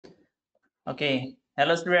Okay,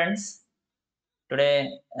 hello students. Today,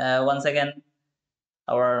 once again,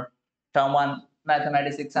 our term 1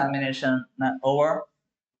 mathematics examination over,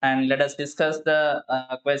 and let us discuss the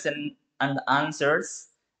question and answers.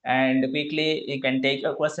 And quickly, you can take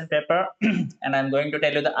a question paper, and I'm going to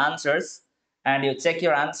tell you the answers, and you check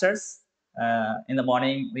your answers. In the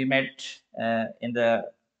morning, we met in the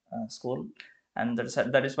school, and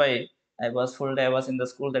that is why I was full day. I was in the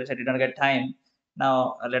school. That is, I did not get time.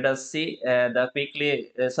 Now, let us see the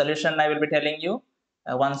quickly solution I will be telling you.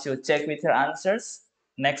 Once you check with your answers,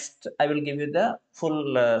 next I will give you the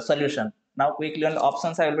full solution. Now, quickly on the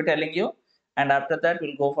options I will be telling you, and after that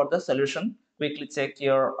we'll go for the solution. Quickly check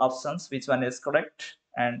your options, which one is correct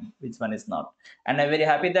and which one is not. And I'm very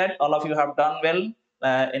happy that all of you have done well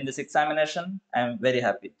in this examination. I'm very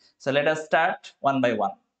happy. So let us start one by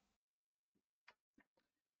one.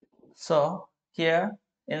 So here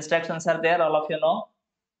instructions are there, all of you know.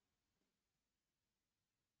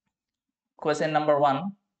 Question number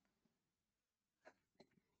 1.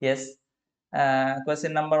 Yes,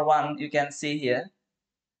 question number 1, you can see here.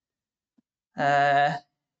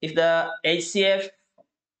 If the HCF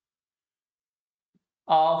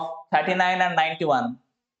of 39 and 91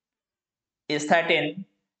 is 13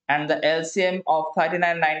 and the LCM of 39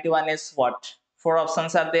 and 91 is what? 4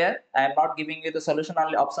 options are there. I am not giving you the solution,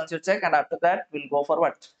 only options you check, and after that we'll go for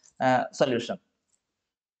what? Solution.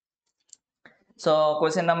 So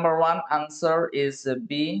question number 1, answer is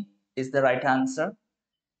B is the right answer.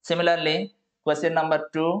 Similarly, question number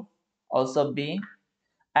 2 also B.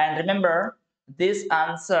 And remember, this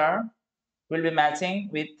answer will be matching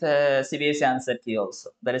with CBSE answer key also.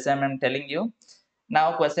 That is why I'm telling you.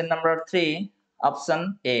 Now question number 3,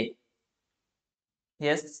 option A.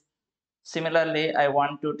 Yes. Similarly, I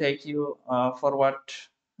want to take you forward.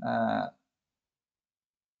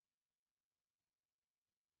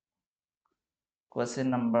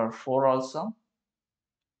 Question number 4 also.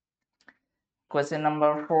 Question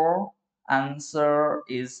number 4, answer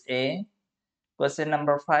is A. Question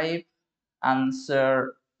number 5,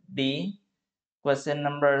 answer B. Question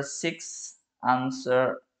number 6,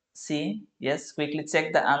 answer C. Yes, quickly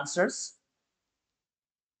check the answers.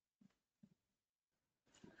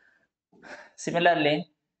 Similarly,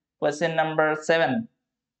 question number 7,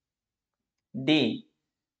 D.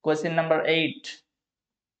 Question number 8,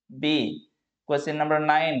 B. Question number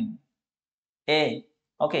 9, A.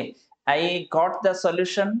 Okay, I got the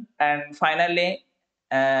solution, and finally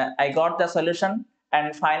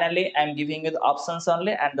I'm giving you the options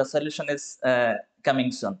only, and the solution is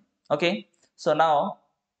coming soon. Okay, so now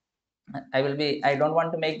I don't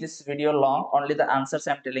want to make this video long, only the answers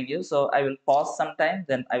I'm telling you. So I will pause sometime,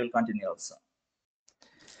 then I will continue also.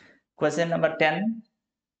 Question number 10,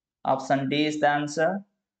 option D is the answer.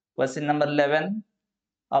 Question number 11,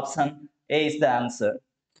 option A is the answer.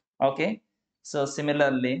 Okay, so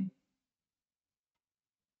similarly,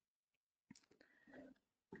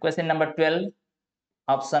 question number 12,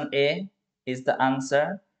 option A is the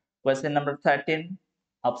answer. Question number 13,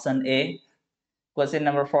 option A. Question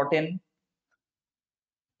number 14,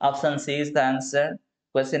 option C is the answer.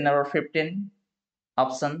 Question number 15,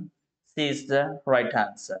 option C is the right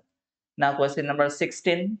answer. Now question number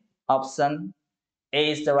 16, option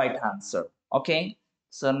A is the right answer. Okay,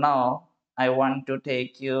 so now I want to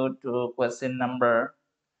take you to question number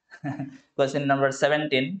question number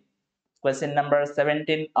 17. Question number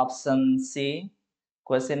 17, option C.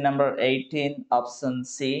 Question number 18, option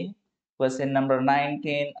C. Question number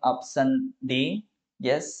 19, option D.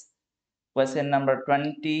 Yes. Question number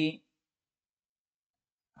 20,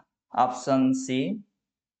 option C.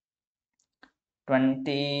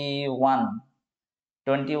 21,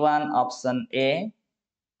 option A.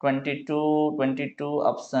 22,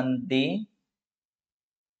 option D.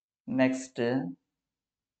 Next,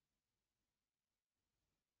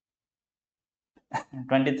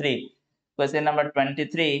 23. Question number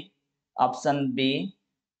 23, option B.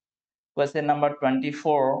 Question number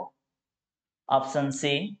 24, option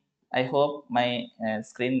C. I hope my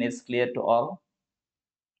screen is clear to all.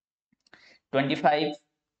 25,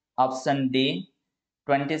 option D.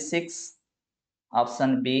 26,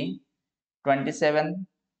 option B. 27,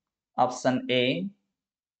 option A.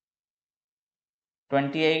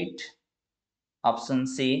 28, option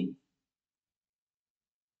C.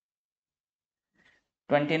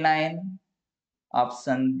 29,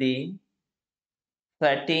 option D.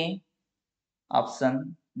 30,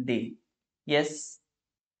 option D. Yes.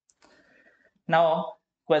 Now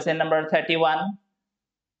question number 31,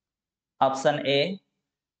 option A.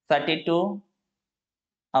 32,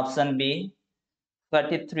 option B.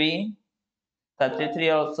 33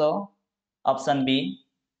 also, option B.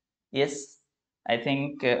 Yes, I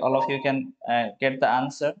think all of you can get the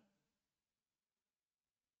answer.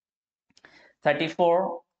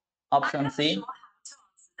 34, option C.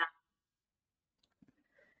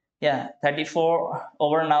 Yeah, 34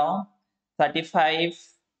 over now. 35,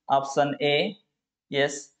 option A.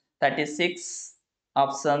 Yes, 36,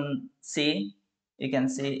 option C. You can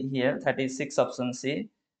see here 36, option C.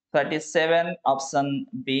 37, option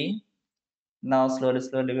B. Now slowly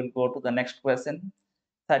we'll go to the next question.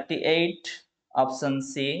 38, option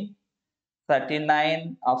C.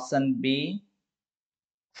 39, option B.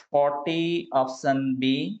 40, option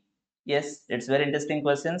B. Yes, it's very interesting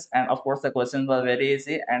questions, and of course the questions were very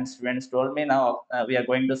easy, and students told me now we are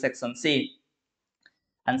going to section C.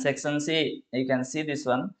 And section C, you can see this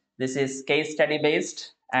one. This is case study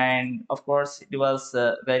based, and of course it was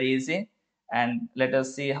very easy. And let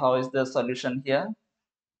us see how is the solution here.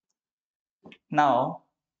 Now,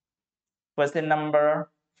 question number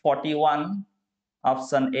 41,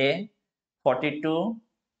 option A. 42,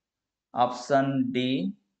 option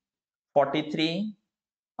D. 43,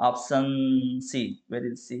 option C. Where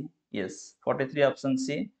is C? Yes, 43, option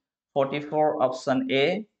C. 44, option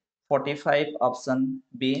A. 45, option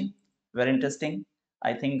B. Very interesting.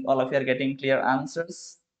 I think all of you are getting clear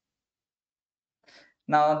answers.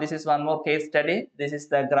 Now this is one more case study. This is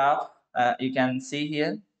the graph you can see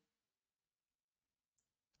here.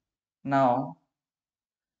 Now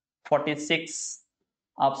 46,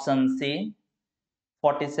 option C.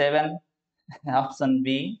 47, option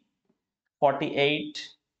B. 48,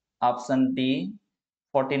 option D.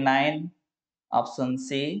 49, option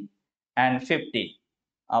C, and 50,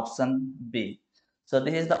 option B. So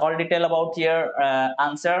this is the all detail about your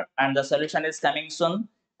answer, and the solution is coming soon,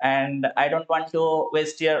 and I don't want to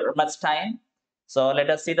waste your much time. So let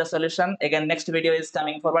us see the solution. Again, next video is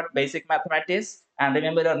coming forward, basic mathematics, and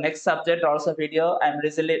remember your next subject also video I'm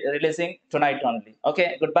releasing tonight only.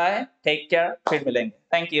 Okay, goodbye, take care, फिर मिलेंगे.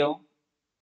 Thank you.